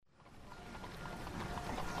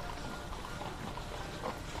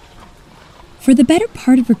For the better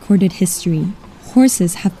part of recorded history,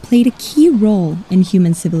 horses have played a key role in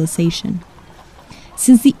human civilization.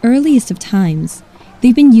 Since the earliest of times,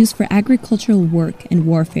 they've been used for agricultural work and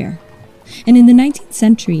warfare. And in the 19th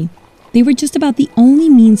century, they were just about the only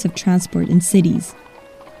means of transport in cities.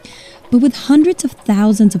 But with hundreds of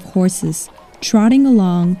thousands of horses trotting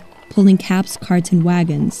along, pulling cabs, carts, and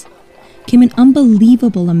wagons, came an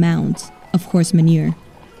unbelievable amount of horse manure.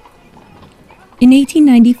 In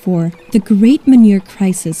 1894, the Great Manure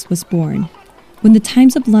Crisis was born, when the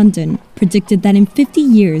Times of London predicted that in 50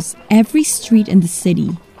 years, every street in the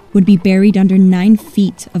city would be buried under 9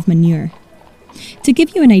 feet of manure. To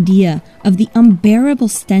give you an idea of the unbearable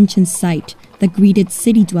stench and sight that greeted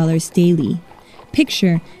city dwellers daily,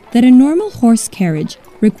 picture that a normal horse carriage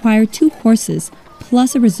required 2 horses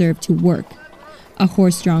plus a reserve to work. A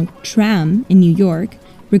horse-drawn tram in New York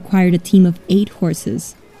required a team of 8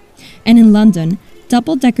 horses. And in London,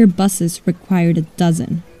 double-decker buses required a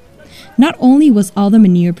dozen. Not only was all the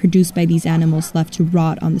manure produced by these animals left to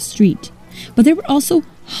rot on the street, but there were also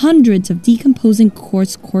hundreds of decomposing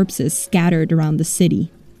horse corpses scattered around the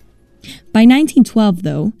city. By 1912,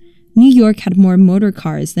 though, New York had more motor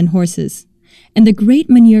cars than horses, and the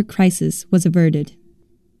Great Manure Crisis was averted.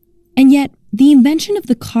 And yet, the invention of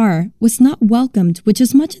the car was not welcomed with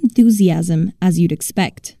as much enthusiasm as you'd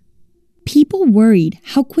expect. People worried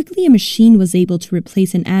how quickly a machine was able to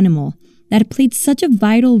replace an animal that had played such a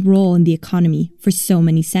vital role in the economy for so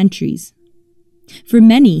many centuries. For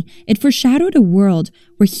many, it foreshadowed a world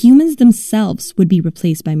where humans themselves would be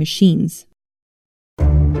replaced by machines.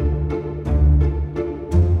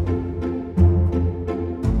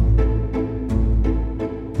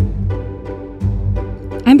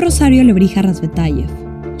 I'm Rosario Lebrija Razbetayev,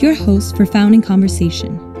 your host for Found in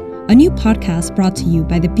Conversation, a new podcast brought to you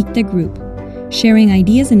by the Picta Group, sharing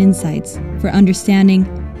ideas and insights for understanding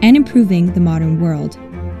and improving the modern world.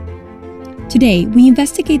 Today, we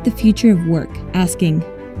investigate the future of work, asking,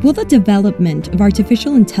 will the development of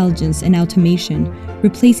artificial intelligence and automation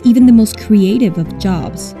replace even the most creative of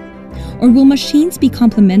jobs? Or will machines be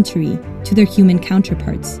complementary to their human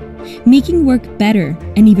counterparts, making work better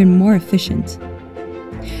and even more efficient?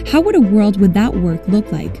 How would a world without work look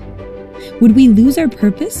like? Would we lose our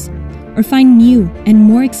purpose or find new and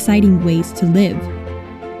more exciting ways to live?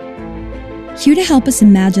 Here to help us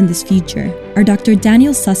imagine this future are Dr.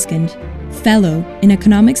 Daniel Susskind, Fellow in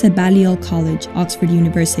Economics at Balliol College, Oxford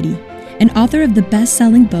University, and author of the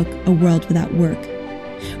best-selling book, A World Without Work.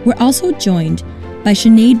 We're also joined by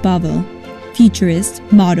Sinead Bovell, futurist,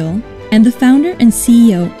 model, and the founder and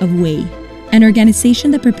CEO of WAY, an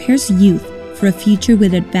organization that prepares youth for a future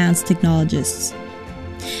with advanced technologists.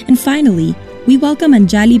 And finally, we welcome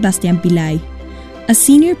Anjali Bastian Pillai, a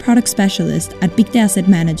senior product specialist at Picta Asset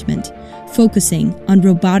Management, focusing on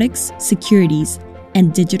robotics, securities,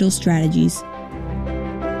 and digital strategies.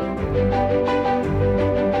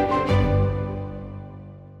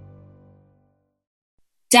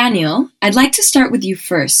 Daniel, I'd like to start with you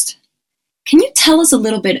first. Can you tell us a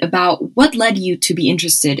little bit about what led you to be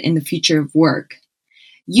interested in the future of work?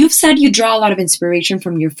 You've said you draw a lot of inspiration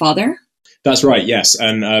from your father. That's right, yes,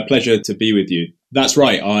 and a pleasure to be with you. That's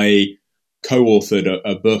right, I co-authored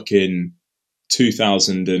a book in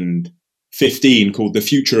 2015 called The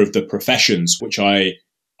Future of the Professions, which I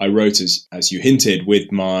wrote, as you hinted,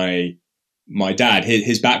 with my dad.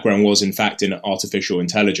 His background was, in fact, in artificial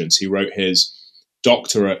intelligence. He wrote his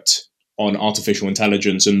doctorate on artificial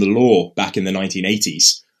intelligence and the law back in the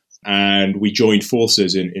 1980s, and we joined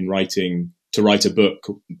forces in write a book,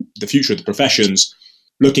 The Future of the Professions,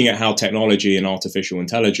 looking at how technology and artificial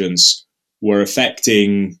intelligence were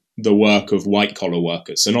affecting the work of white-collar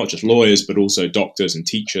workers. So not just lawyers, but also doctors and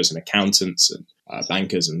teachers and accountants and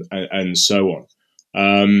bankers and so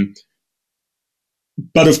on.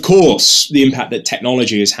 But of course, the impact that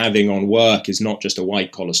technology is having on work is not just a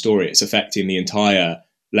white-collar story. It's affecting the entire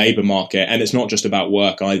labour market. And it's not just about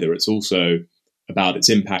work either. It's also about its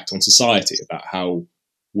impact on society, about how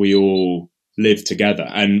we all live together.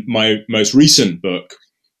 And my most recent book,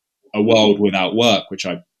 A World Without Work, which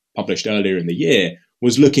I published earlier in the year,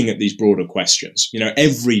 was looking at these broader questions. You know,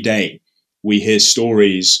 every day we hear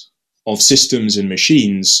stories of systems and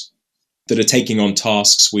machines that are taking on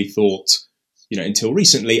tasks we thought, until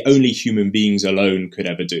recently, only human beings alone could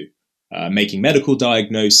ever do. Making medical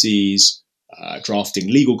diagnoses,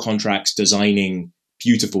 drafting legal contracts, designing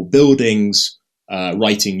beautiful buildings,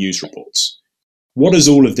 writing news reports. What does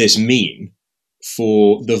all of this mean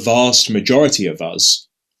for the vast majority of us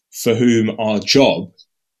for whom our job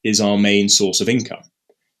is our main source of income?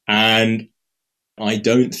 And I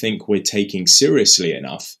don't think we're taking seriously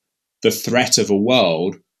enough the threat of a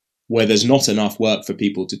world where there's not enough work for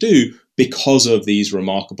people to do because of these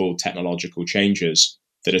remarkable technological changes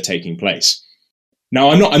that are taking place. Now,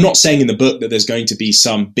 I'm not saying in the book that there's going to be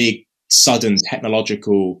some big, sudden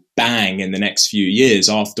technological bang in the next few years,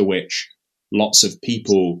 after which lots of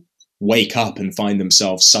people wake up and find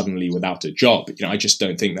themselves suddenly without a job. I just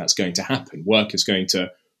don't think that's going to happen. Work is going to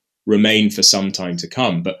remain for some time to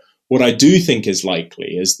come. But what I do think is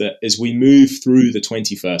likely is that as we move through the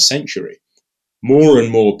 21st century, more and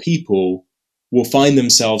more people will find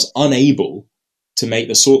themselves unable to make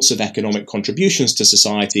the sorts of economic contributions to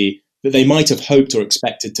society that they might have hoped or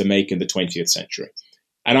expected to make in the 20th century.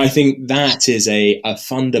 And I think that is a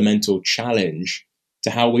fundamental challenge to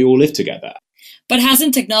how we all live together. But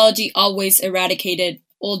hasn't technology always eradicated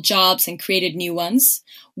old jobs and created new ones?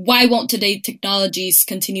 Why won't today's technologies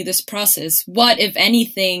continue this process? What, if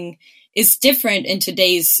anything, is different in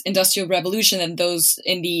today's industrial revolution than those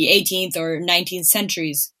in the 18th or 19th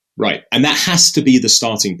centuries? Right. And that has to be the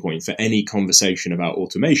starting point for any conversation about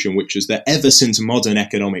automation, which is that ever since modern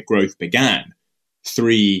economic growth began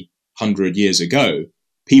 300 years ago,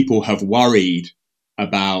 people have worried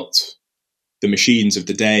about the machines of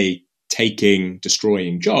the day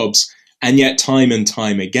destroying jobs. And yet time and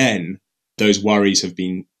time again, those worries have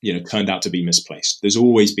been, turned out to be misplaced. There's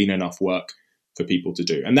always been enough work for people to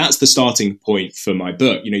do. And that's the starting point for my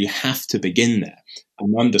book. You have to begin there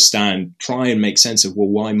and understand, try and make sense of, well,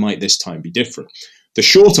 why might this time be different? The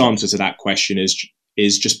short answer to that question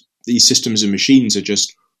is just these systems and machines are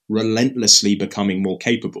just relentlessly becoming more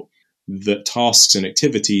capable. The tasks and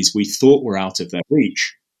activities we thought were out of their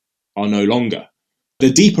reach are no longer.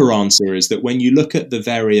 The deeper answer is that when you look at the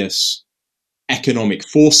various economic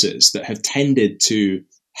forces that have tended to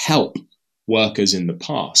help workers in the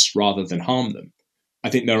past rather than harm them, I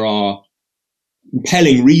think there are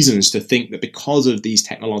compelling reasons to think that because of these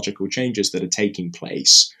technological changes that are taking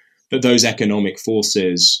place, that those economic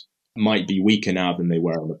forces might be weaker now than they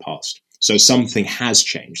were in the past. So something has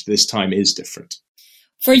changed. This time is different.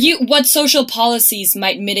 For you, what social policies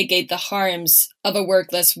might mitigate the harms of a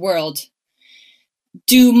workless world?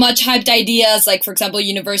 Do much hyped ideas like, for example,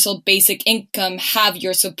 universal basic income have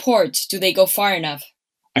your support? Do they go far enough?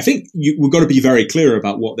 I think we've got to be very clear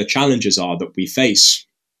about what the challenges are that we face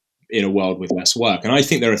in a world with less work. And I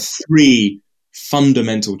think there are three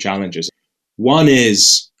fundamental challenges. One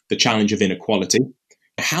is the challenge of inequality.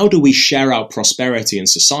 How do we share our prosperity in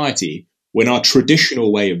society when our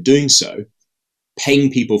traditional way of doing so, paying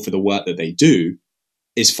people for the work that they do,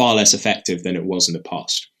 is far less effective than it was in the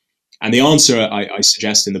past? And the answer I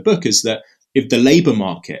suggest in the book is that if the labor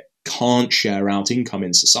market can't share out income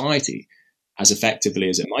in society as effectively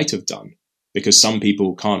as it might have done, because some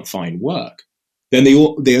people can't find work, then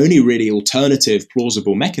the only really alternative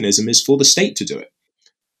plausible mechanism is for the state to do it.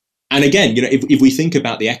 And again, if we think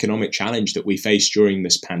about the economic challenge that we faced during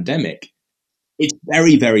this pandemic, it's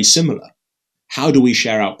very, very similar. How do we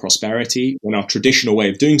share out prosperity when our traditional way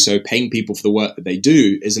of doing so, paying people for the work that they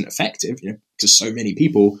do, isn't effective, because so many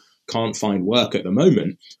people can't find work at the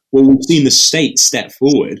moment? Well, we've seen the state step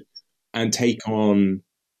forward and take on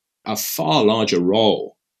a far larger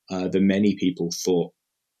role than many people thought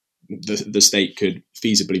the state could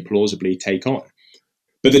feasibly, plausibly take on.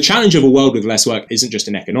 But the challenge of a world with less work isn't just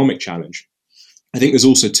an economic challenge. I think there's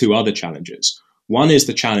also two other challenges. One is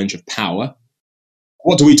the challenge of power.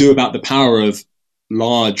 What do we do about the power of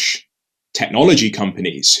large technology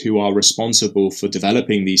companies who are responsible for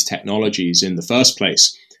developing these technologies in the first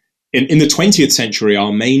place? In the 20th century,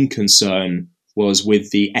 our main concern was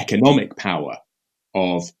with the economic power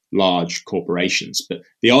of large corporations. But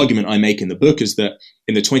the argument I make in the book is that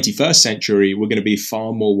in the 21st century, we're going to be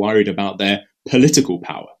far more worried about their political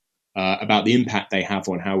power, about the impact they have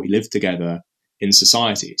on how we live together in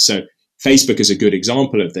society. So Facebook is a good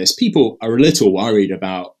example of this. People are a little worried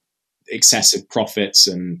about excessive profits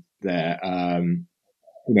and their,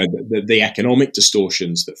 the economic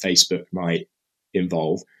distortions that Facebook might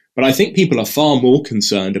involve. But I think people are far more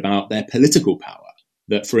concerned about their political power.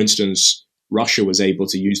 That, for instance, Russia was able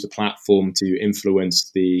to use the platform to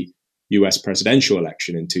influence the US presidential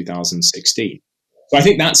election in 2016. So I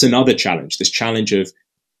think that's another challenge, this challenge of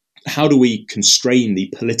how do we constrain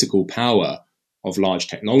the political power of large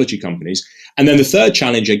technology companies? And then the third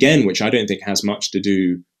challenge, again, which I don't think has much to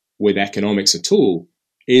do with economics at all,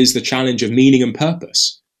 is the challenge of meaning and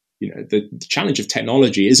purpose. The challenge of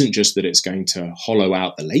technology isn't just that it's going to hollow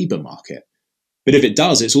out the labor market, but if it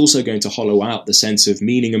does, it's also going to hollow out the sense of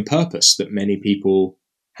meaning and purpose that many people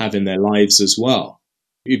have in their lives as well.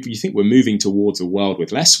 If you think we're moving towards a world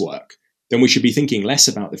with less work, then we should be thinking less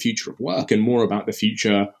about the future of work and more about the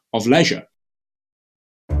future of leisure.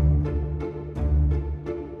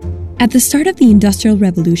 At the start of the Industrial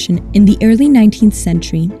Revolution in the early 19th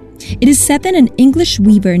century, it is said that an English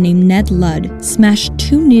weaver named Ned Ludd smashed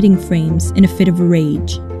 2 knitting frames in a fit of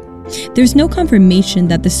rage. There's no confirmation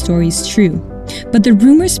that this story is true, but the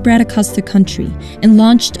rumor spread across the country and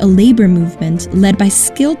launched a labor movement led by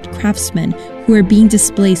skilled craftsmen who were being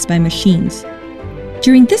displaced by machines.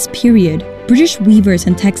 During this period, British weavers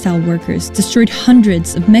and textile workers destroyed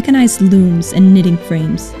hundreds of mechanized looms and knitting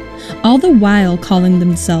frames, all the while calling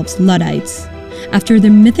themselves Luddites, after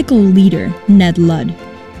their mythical leader, Ned Ludd.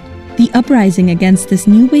 The uprising against this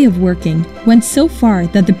new way of working went so far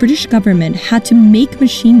that the British government had to make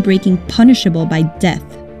machine breaking punishable by death.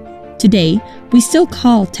 Today, we still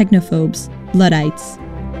call technophobes Luddites.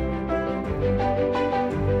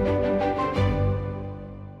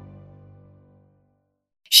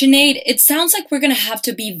 Sinead, it sounds like we're going to have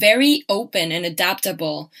to be very open and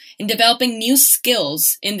adaptable in developing new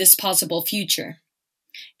skills in this possible future.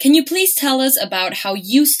 Can you please tell us about how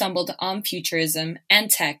you stumbled on futurism and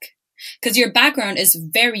tech? Because your background is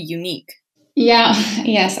very unique.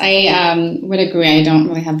 Yes, I would agree. I don't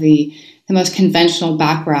really have the most conventional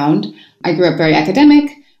background. I grew up very academic,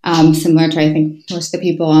 similar to, I think, most of the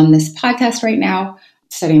people on this podcast right now,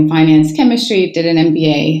 studying finance, chemistry, did an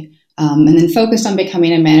MBA, and then focused on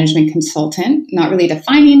becoming a management consultant, not really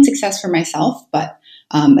defining success for myself, but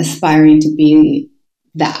aspiring to be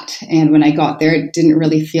that. And when I got there, it didn't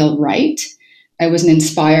really feel right. I wasn't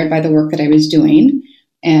inspired by the work that I was doing,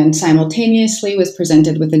 and simultaneously was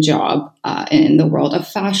presented with a job in the world of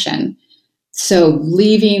fashion. So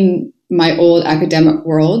leaving my old academic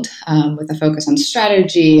world with a focus on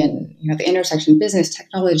strategy and the intersection of business,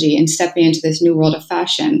 technology, and stepping into this new world of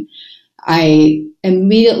fashion, I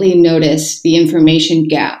immediately noticed the information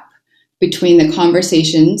gap between the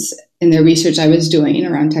conversations and the research I was doing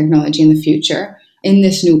around technology in the future in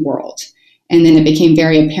this new world. And then it became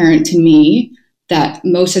very apparent to me that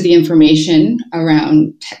most of the information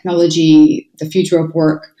around technology, the future of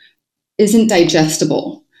work, isn't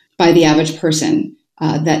digestible by the average person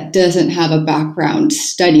that doesn't have a background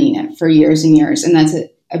studying it for years and years. And that's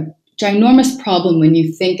a ginormous problem when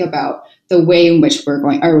you think about the way in which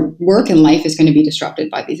our work and life is going to be disrupted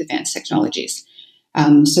by these advanced technologies.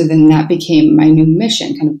 So then that became my new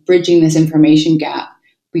mission, kind of bridging this information gap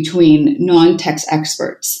between non-tech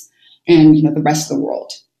experts and the rest of the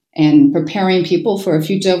world, and preparing people for a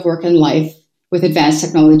future of work and life with advanced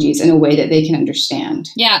technologies in a way that they can understand.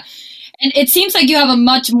 Yeah. And it seems like you have a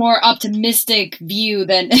much more optimistic view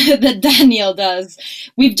than that Daniel does.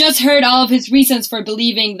 We've just heard all of his reasons for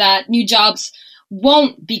believing that new jobs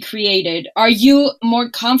won't be created. Are you more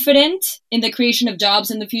confident in the creation of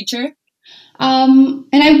jobs in the future? And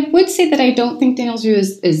I would say that I don't think Daniel's view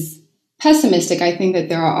is pessimistic. I think that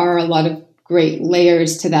there are a lot of great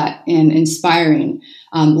layers to that and inspiring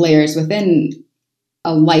layers within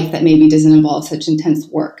a life that maybe doesn't involve such intense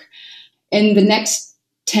work. In the next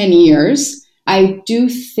 10 years, I do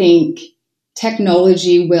think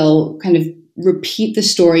technology will kind of repeat the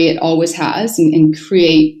story it always has and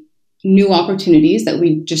create new opportunities that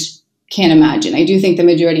we just can't imagine. I do think the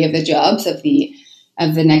majority of the jobs of the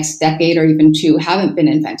next decade or even 2 haven't been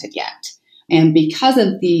invented yet. And because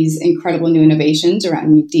of these incredible new innovations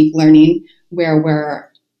around deep learning, where we're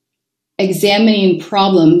examining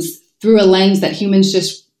problems through a lens that humans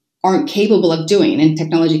just aren't capable of doing, and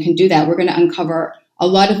technology can do that, we're going to uncover a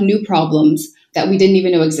lot of new problems that we didn't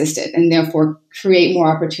even know existed, and therefore create more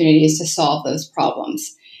opportunities to solve those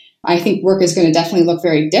problems. I think work is going to definitely look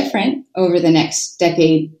very different over the next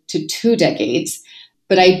decade to 2 decades,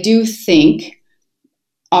 but I do think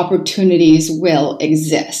opportunities will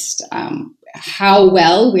exist. How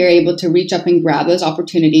well we're able to reach up and grab those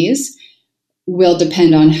opportunities will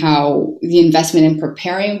depend on how the investment in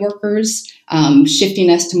preparing workers,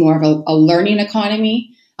 shifting us to more of a learning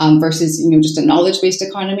economy versus just a knowledge-based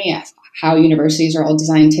economy, how universities are all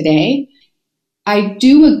designed today. I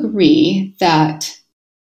do agree that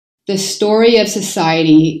the story of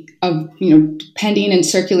society of depending and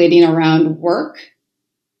circulating around work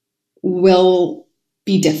will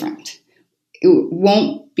be different. It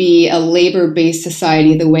won't be a labor-based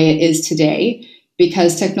society the way it is today,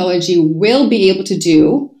 because technology will be able to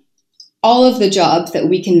do all of the jobs that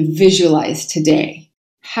we can visualize today.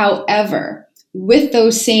 However, with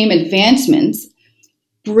those same advancements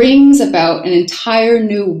brings about an entire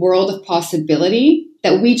new world of possibility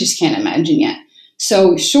that we just can't imagine yet.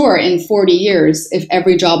 So sure, in 40 years, if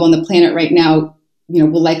every job on the planet right now,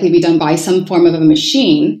 will likely be done by some form of a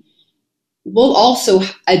machine, we'll also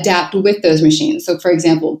adapt with those machines. So for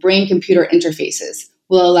example, brain-computer interfaces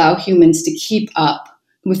will allow humans to keep up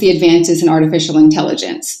with the advances in artificial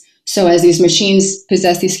intelligence. So as these machines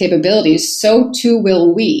possess these capabilities, so too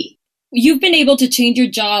will we. You've been able to change your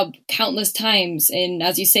job countless times in,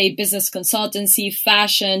 as you say, business consultancy,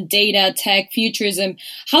 fashion, data, tech, futurism.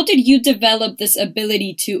 How did you develop this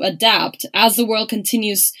ability to adapt as the world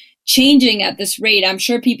continues changing at this rate? I'm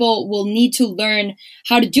sure people will need to learn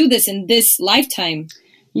how to do this in this lifetime.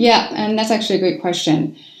 Yeah, and that's actually a great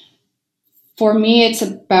question. For me, it's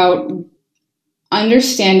about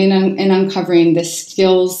understanding and uncovering the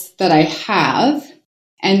skills that I have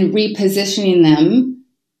and repositioning them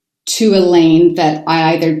to a lane that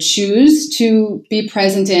I either choose to be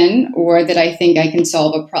present in or that I think I can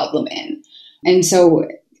solve a problem in. And so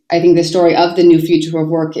I think the story of the new future of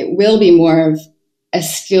work, it will be more of a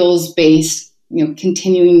skills-based,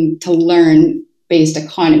 continuing to learn-based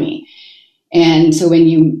economy. And so when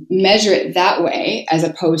you measure it that way, as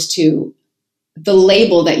opposed to the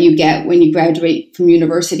label that you get when you graduate from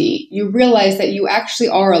university, you realize that you actually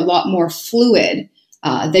are a lot more fluid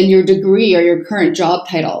than your degree or your current job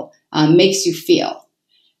title makes you feel.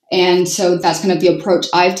 And so that's kind of the approach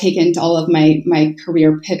I've taken to all of my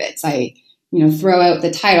career pivots. I, throw out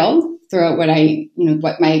the title, throw out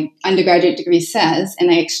what my undergraduate degree says, and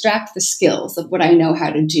I extract the skills of what I know how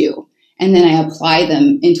to do. And then I apply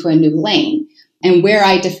them into a new lane. And where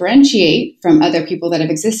I differentiate from other people that have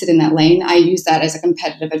existed in that lane, I use that as a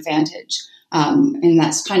competitive advantage. And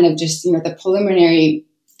that's kind of just, the preliminary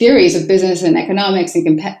theories of business and economics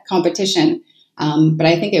and competition. But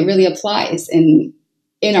I think it really applies in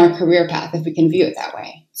our career path if we can view it that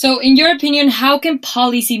way. So in your opinion, how can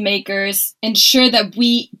policymakers ensure that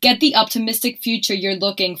we get the optimistic future you're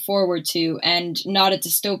looking forward to and not a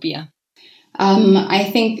dystopia? I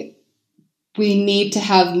think we need to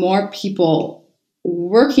have more people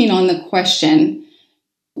working on the question,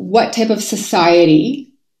 what type of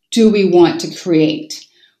society do we want to create?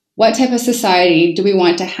 What type of society do we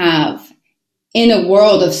want to have in a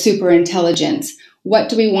world of super intelligence? What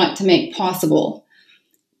do we want to make possible?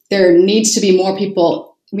 There needs to be more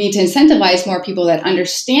people. We need to incentivize more people that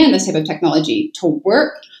understand this type of technology to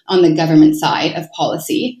work on the government side of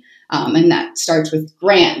policy. And that starts with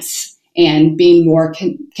grants and being more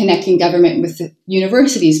connecting government with the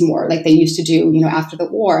universities more like they used to do, after the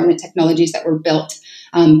war. And the technologies that were built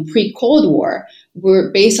pre-Cold War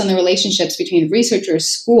were based on the relationships between researchers,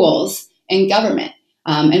 schools, and government.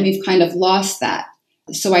 And we've kind of lost that.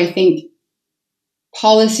 So I think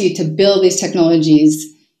policy to build these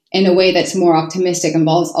technologies in a way that's more optimistic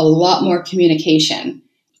involves a lot more communication.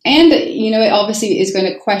 And, it obviously is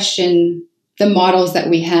going to question the models that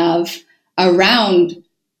we have around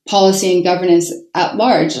policy and governance at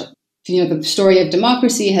large. The story of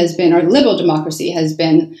democracy has been, or liberal democracy has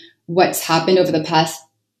been what's happened over the past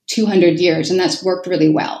 200 years, and that's worked really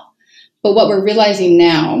well. But what we're realizing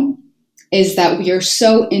now is that we are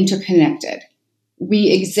so interconnected.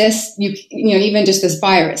 We exist, even just this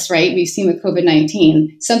virus, right? We've seen with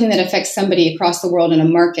COVID-19, something that affects somebody across the world in a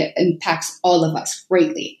market impacts all of us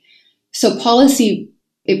greatly. So policy,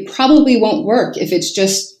 it probably won't work if it's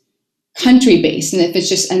just country-based and if it's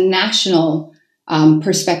just a national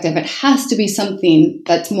perspective. It has to be something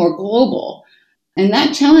that's more global. And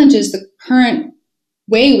that challenges the current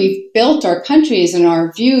way we've built our countries and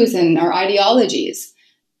our views and our ideologies.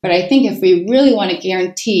 But I think if we really want to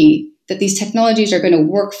guarantee that these technologies are going to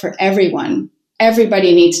work for everyone,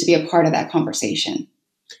 everybody needs to be a part of that conversation.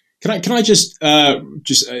 Can I just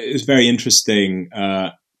it's very interesting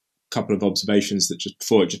couple of observations that just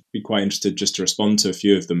before, just be quite interested just to respond to a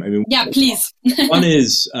few of them. I mean, yeah, please. One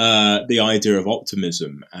is the idea of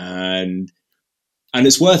optimism, and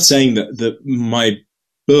it's worth saying that my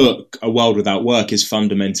book, A World Without Work, is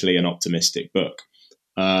fundamentally an optimistic book,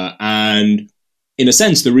 and in a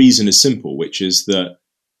sense, the reason is simple, which is that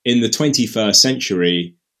in the 21st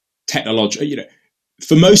century, technology,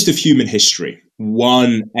 for most of human history,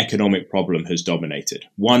 one economic problem has dominated.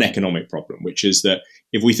 One economic problem, which is that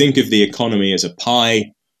if we think of the economy as a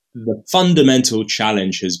pie, the fundamental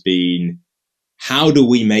challenge has been, how do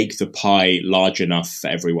we make the pie large enough for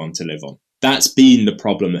everyone to live on? That's been the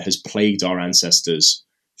problem that has plagued our ancestors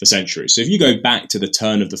for centuries. So if you go back to the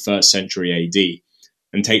turn of the 1st century AD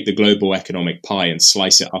and take the global economic pie and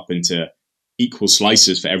slice it up into equal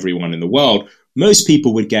slices for everyone in the world, most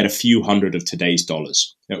people would get a few hundred of today's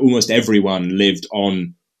dollars. Almost everyone lived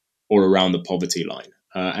on or around the poverty line.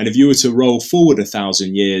 And if you were to roll forward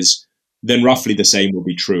 1,000 years, then roughly the same will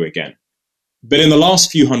be true again. But in the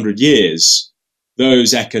last few hundred years,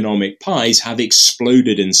 those economic pies have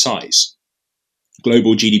exploded in size.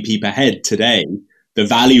 Global GDP per head today, the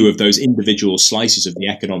value of those individual slices of the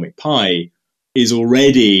economic pie is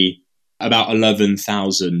already about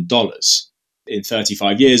 $11,000. in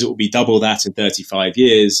 35 years, it will be double that in 35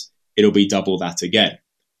 years, it'll be double that again.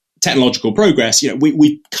 Technological progress,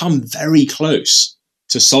 we've come very close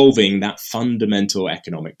to solving that fundamental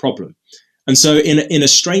economic problem. And so in a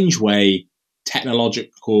strange way,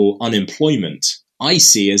 technological unemployment, I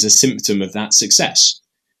see as a symptom of that success.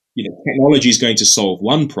 Technology is going to solve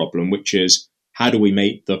one problem, which is how do we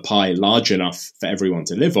make the pie large enough for everyone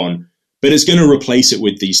to live on? But it's going to replace it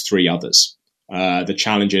with these three others. The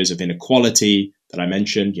challenges of inequality that I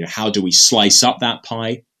mentioned, how do we slice up that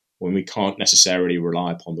pie when we can't necessarily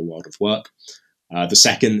rely upon the world of work? The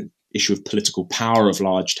second issue of political power of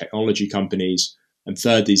large technology companies. And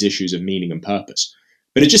third, these issues of meaning and purpose.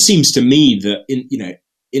 But it just seems to me that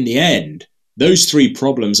in the end, those three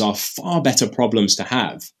problems are far better problems to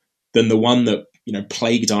have than the one that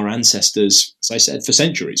plagued our ancestors, as I said, for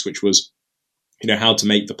centuries, which was how to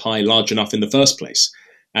make the pie large enough in the first place.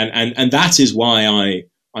 And that is why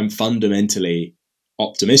I'm fundamentally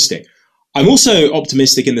optimistic. I'm also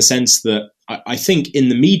optimistic in the sense that I think in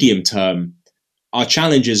the medium term, our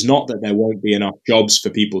challenge is not that there won't be enough jobs for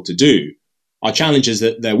people to do. Our challenge is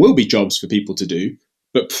that there will be jobs for people to do,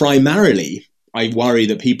 but primarily I worry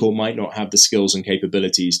that people might not have the skills and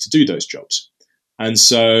capabilities to do those jobs. And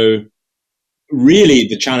so really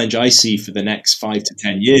the challenge I see for the next 5 to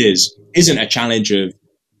 10 years isn't a challenge of,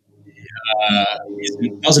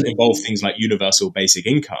 it doesn't involve things like universal basic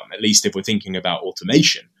income, at least if we're thinking about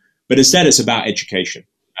automation, but instead it's about education.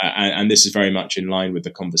 And this is very much in line with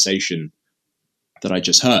the conversation that I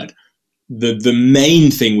just heard. The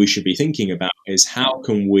main thing we should be thinking about is how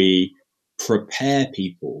can we prepare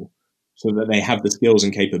people so that they have the skills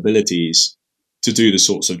and capabilities to do the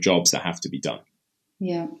sorts of jobs that have to be done.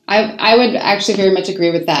 Yeah, I would actually very much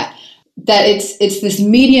agree with that. That it's this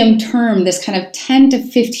medium term, this kind of 10 to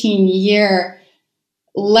 15 year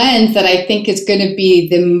lens that I think is going to be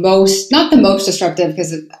not the most disruptive,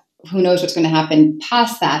 because who knows what's going to happen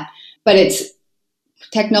past that, but it's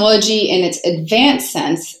technology in its advanced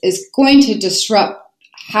sense is going to disrupt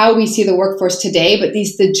how we see the workforce today, but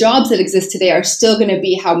the jobs that exist today are still going to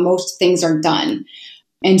be how most things are done.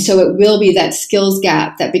 And so it will be that skills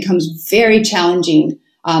gap that becomes very challenging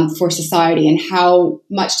for society, and how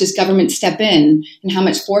much does government step in and how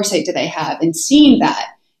much foresight do they have in seeing that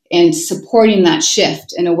and supporting that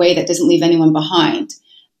shift in a way that doesn't leave anyone behind,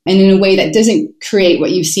 and in a way that doesn't create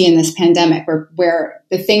what you see in this pandemic where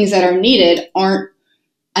the things that are needed aren't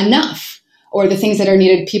enough, or the things that are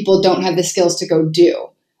needed people don't have the skills to go do.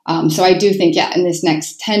 So I do think, in this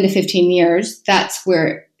next 10 to 15 years, that's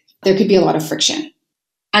where there could be a lot of friction.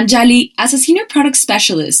 Anjali, as a senior product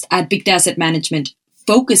specialist at Big Data Asset Management,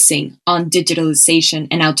 focusing on digitalization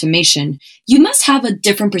and automation, you must have a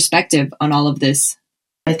different perspective on all of this.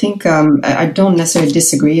 I think I don't necessarily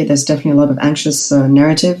disagree. There's definitely a lot of anxious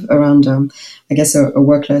narrative around, a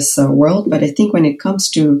workless world. But I think when it comes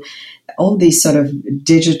to all these sort of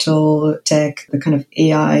digital tech, the kind of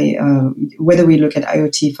AI, whether we look at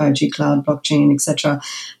IoT, 5G, cloud, blockchain, etc.,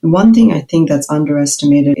 one thing I think that's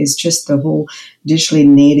underestimated is just the whole digitally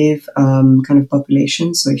native kind of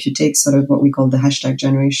population. So if you take sort of what we call the hashtag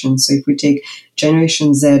generation, so if we take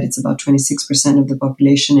Generation Z, it's about 26% of the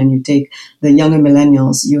population, and you take the younger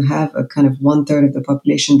millennials, you have a kind of 1/3 of the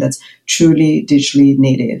population that's truly digitally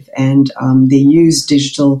native, and they use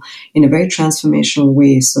digital in a very transformational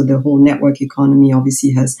way. So the whole network economy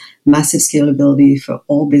obviously has massive scalability for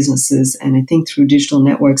all businesses, and I think through digital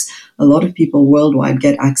networks, a lot of people worldwide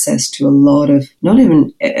get access to a lot of not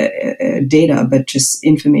even data, but just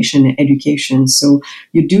information and education. So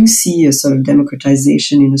you do see a sort of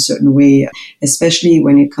democratization in a certain way, especially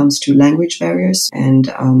when it comes to language barriers. And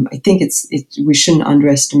I think we shouldn't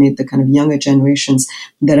underestimate the kind of younger generations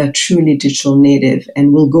that are truly digital native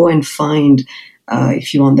and will go and find,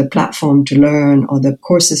 if you want, the platform to learn or the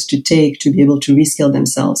courses to take to be able to reskill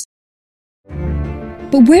themselves.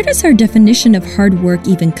 But where does our definition of hard work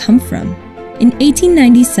even come from? In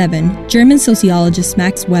 1897, German sociologist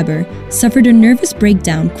Max Weber suffered a nervous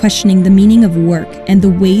breakdown questioning the meaning of work and the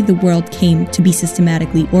way the world came to be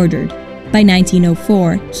systematically ordered. By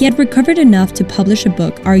 1904, he had recovered enough to publish a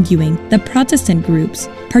book arguing that Protestant groups,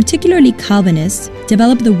 particularly Calvinists,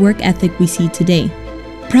 developed the work ethic we see today.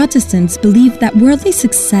 Protestants believed that worldly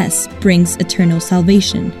success brings eternal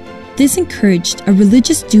salvation. This encouraged a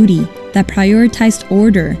religious duty that prioritized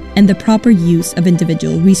order and the proper use of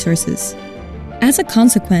individual resources. As a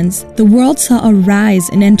consequence, the world saw a rise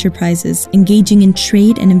in enterprises engaging in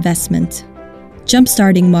trade and investment,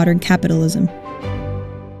 jump-starting modern capitalism.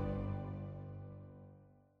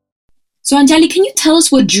 So Anjali, can you tell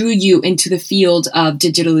us what drew you into the field of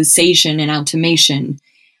digitalization and automation?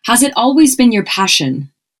 Has it always been your passion?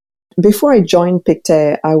 Before I joined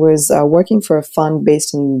Pictet, I was working for a fund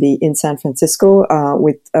based in San Francisco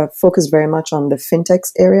with focus very much on the fintech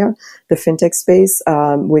area, the fintech space.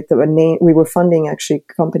 With the name, we were funding actually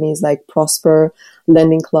companies like Prosper,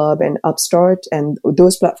 Lending Club, and Upstart, and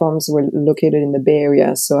those platforms were located in the Bay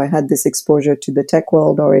Area. So I had this exposure to the tech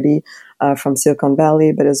world already from Silicon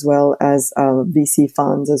Valley, but as well as VC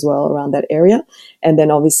funds as well around that area. And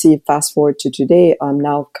then obviously fast forward to today, I'm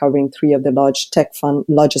now covering three of the largest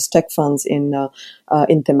tech funds in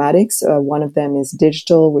thematics. One of them is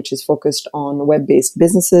digital, which is focused on web-based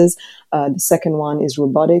businesses. The second one is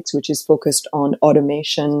robotics, which is focused on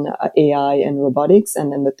automation, AI, and robotics.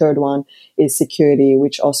 And then the third one is security,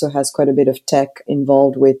 which also has quite a bit of tech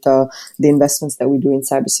involved with the investments that we do in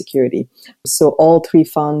cybersecurity. So all three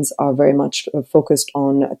funds are very much focused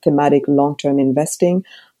on thematic long-term investing.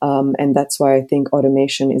 And that's why I think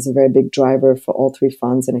automation is a very big driver for all three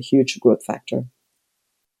funds and a huge growth factor.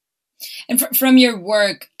 And from your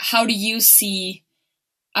work, how do you see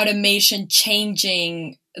automation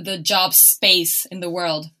changing the job space in the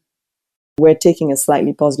world? We're taking a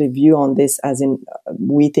slightly positive view on this, as in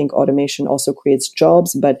we think automation also creates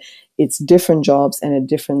jobs, but it's different jobs and a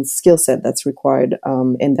different skill set that's required,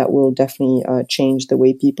 and that will definitely change the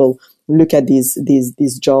way people look at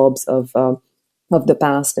these jobs of the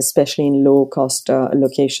past, especially in low-cost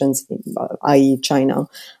locations, i.e. China.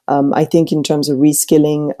 I think in terms of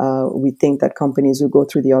reskilling, we think that companies who go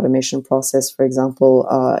through the automation process, for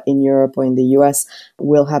example, in Europe or in the US,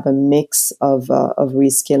 will have a mix of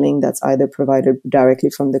reskilling that's either provided directly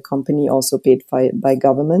from the company, also paid by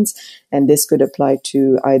governments. And this could apply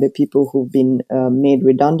to either people who've been made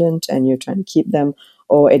redundant and you're trying to keep them,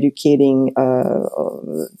 or educating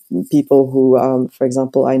people who, for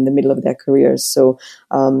example, are in the middle of their careers. So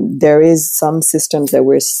there is some systems that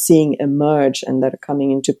we're seeing emerge and that are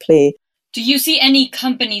coming into play. Do you see any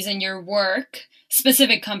companies in your work,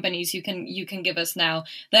 specific companies you can give us now,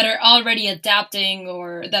 that are already adapting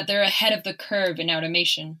or that they're ahead of the curve in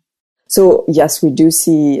automation? So yes, we do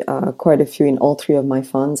see quite a few in all three of my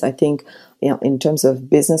funds. I think in terms of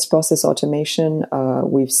business process automation,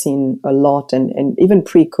 we've seen a lot, and even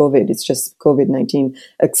pre-COVID, it's just COVID-19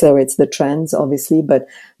 accelerates the trends, obviously, but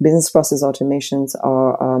business process automations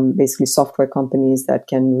are basically software companies that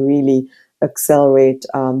can really accelerate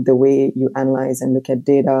the way you analyze and look at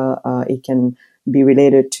data. It can be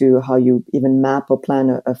related to how you even map or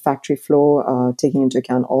plan a factory floor, taking into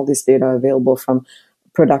account all this data available from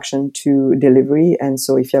production to delivery. And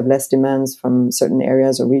so if you have less demands from certain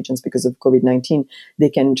areas or regions because of COVID-19, they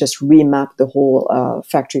can just remap the whole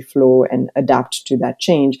factory floor and adapt to that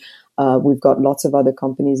change. We've got lots of other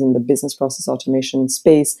companies in the business process automation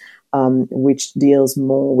space, which deals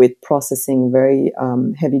more with processing very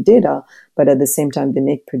heavy data, but at the same time, they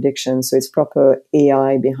make predictions. So it's proper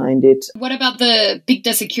AI behind it. What about the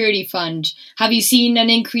Pictet Security Fund? Have you seen an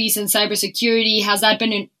increase in cybersecurity? Has that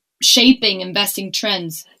been shaping investing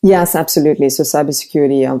trends? Yes, absolutely. So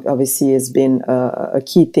cybersecurity obviously has been a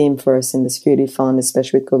key theme for us in the security fund,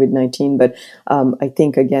 especially with COVID-19. But I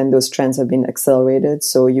think, again, those trends have been accelerated.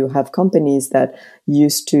 So you have companies that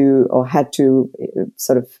used to or had to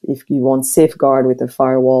sort of, if you want, safeguard with a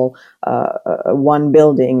firewall one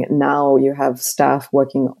building. Now you have staff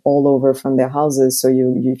working all over from their houses. So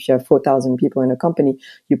if you have 4,000 people in a company,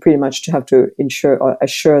 you pretty much have to ensure or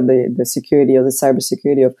assure the security or the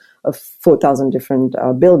cybersecurity of 4,000 different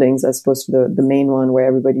buildings, as opposed to the main one where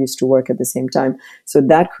everybody used to work at the same time. So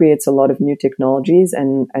that creates a lot of new technologies,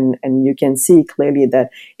 and you can see clearly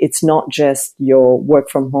that it's not just your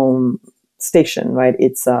work from home station, right?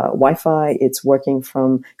 It's Wi-Fi. It's working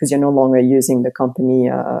from, because you're no longer using the company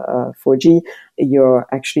 4G. You're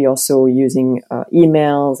actually also using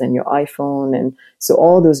emails and your iPhone, and so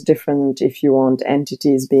all those different, if you want,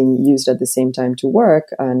 entities being used at the same time to work,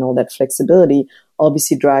 and all that flexibility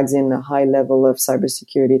obviously drags in a high level of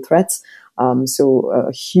cybersecurity threats. So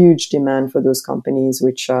a huge demand for those companies,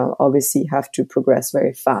 which obviously have to progress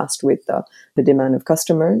very fast with the demand of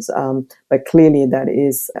customers. But clearly that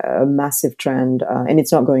is a massive trend, and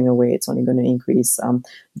it's not going away. It's only going to increase.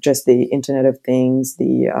 Just the Internet of Things,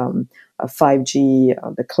 the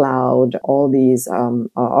 5G, the cloud, all these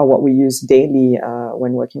are what we use daily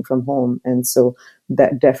when working from home. And so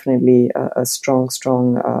that definitely a strong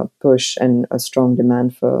push and a strong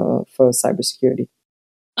demand for cybersecurity.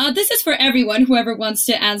 This is for everyone, whoever wants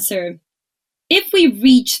to answer. If we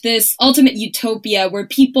reach this ultimate utopia where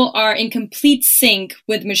people are in complete sync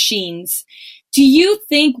with machines, do you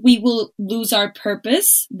think we will lose our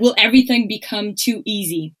purpose? Will everything become too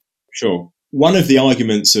easy? Sure. One of the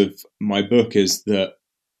arguments of my book is that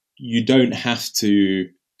you don't have to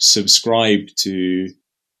subscribe to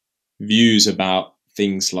views about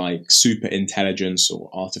things like super intelligence or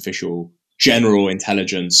artificial general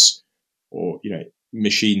intelligence, or, you know,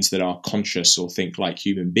 machines that are conscious or think like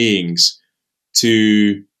human beings,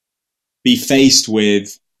 to be faced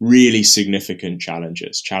with really significant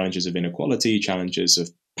challenges of inequality, challenges of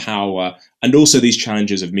power, and also these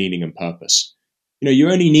challenges of meaning and purpose. You know, you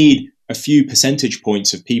only need a few percentage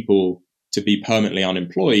points of people to be permanently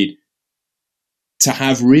unemployed to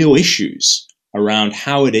have real issues around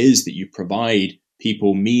how it is that you provide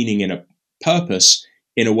people meaning and a purpose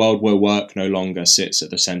in a world where work no longer sits at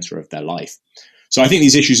the center of their life. So I think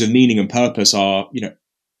these issues of meaning and purpose are, you know,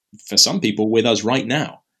 for some people with us right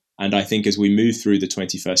now. And I think as we move through the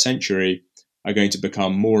 21st century, are going to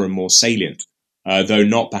become more and more salient, though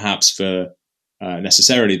not perhaps for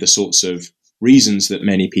necessarily the sorts of reasons that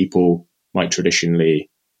many people might traditionally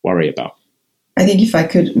worry about. I think if I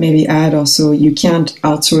could maybe add also, you can't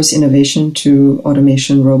outsource innovation to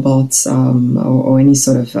automation, robots, or any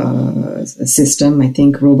sort of system. I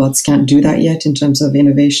think robots can't do that yet in terms of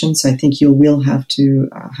innovation. So I think you will have to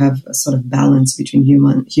have a sort of balance between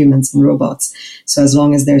humans and robots. So as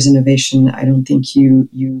long as there's innovation, I don't think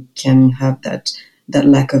you can have that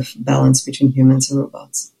lack of balance between humans and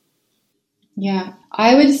robots. Yeah,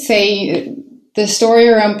 I would say the story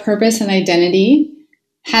around purpose and identity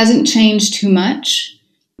hasn't changed too much.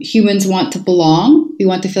 Humans want to belong. We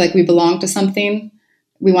want to feel like we belong to something.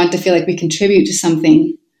 We want to feel like we contribute to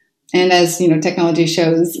something. And as you know, technology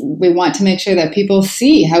shows, we want to make sure that people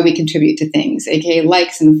see how we contribute to things, aka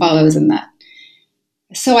likes and follows and that.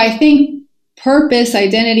 So I think purpose,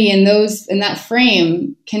 identity, and in that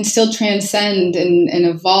frame can still transcend and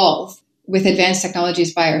evolve with advanced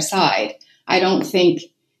technologies by our side. I don't think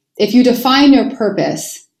if you define your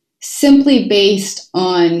purpose simply based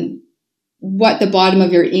on what the bottom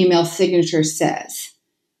of your email signature says,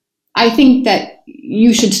 I think that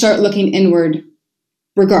you should start looking inward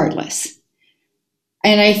regardless.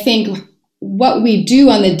 And I think what we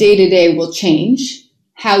do on the day-to-day will change,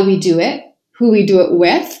 how we do it, who we do it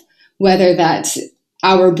with, whether that's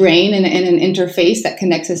our brain and an interface that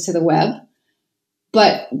connects us to the web.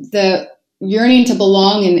 But the yearning to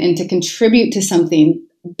belong and to contribute to something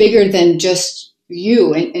bigger than just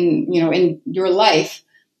you and you know, in your life,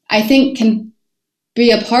 I think can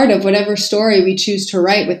be a part of whatever story we choose to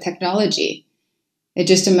write with technology. It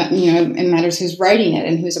just, you know, it matters who's writing it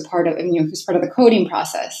and who's a part of, you know, who's part of the coding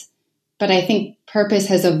process. But I think purpose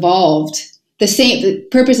has evolved. The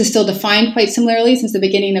purpose is still defined quite similarly since the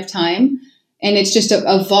beginning of time, and it's just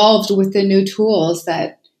evolved with the new tools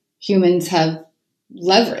that humans have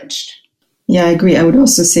leveraged. Yeah, I agree. I would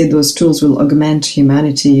also say those tools will augment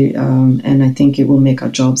humanity, and I think it will make our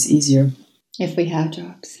jobs easier. If we have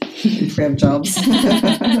jobs. If we have jobs.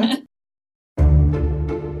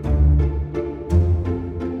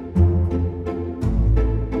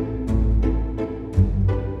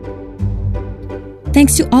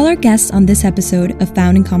 Thanks to all our guests on this episode of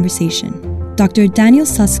Found in Conversation, Dr. Daniel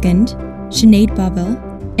Susskind, Sinead Bovell,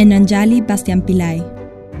 and Anjali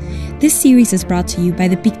Bastian-Pillai. This series is brought to you by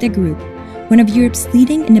the Pictet Group, one of Europe's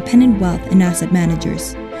leading independent wealth and asset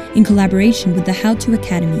managers, in collaboration with the How To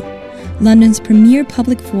Academy, London's premier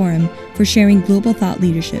public forum for sharing global thought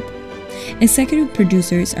leadership. Executive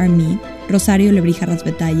producers are me, Rosario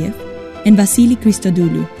Lebrija-Razbetayev, and Vasily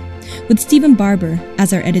Christodoulou, with Stephen Barber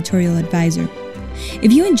as our editorial advisor.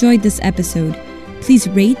 If you enjoyed this episode, please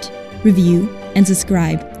rate, review, and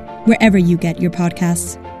subscribe wherever you get your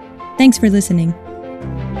podcasts. Thanks for listening.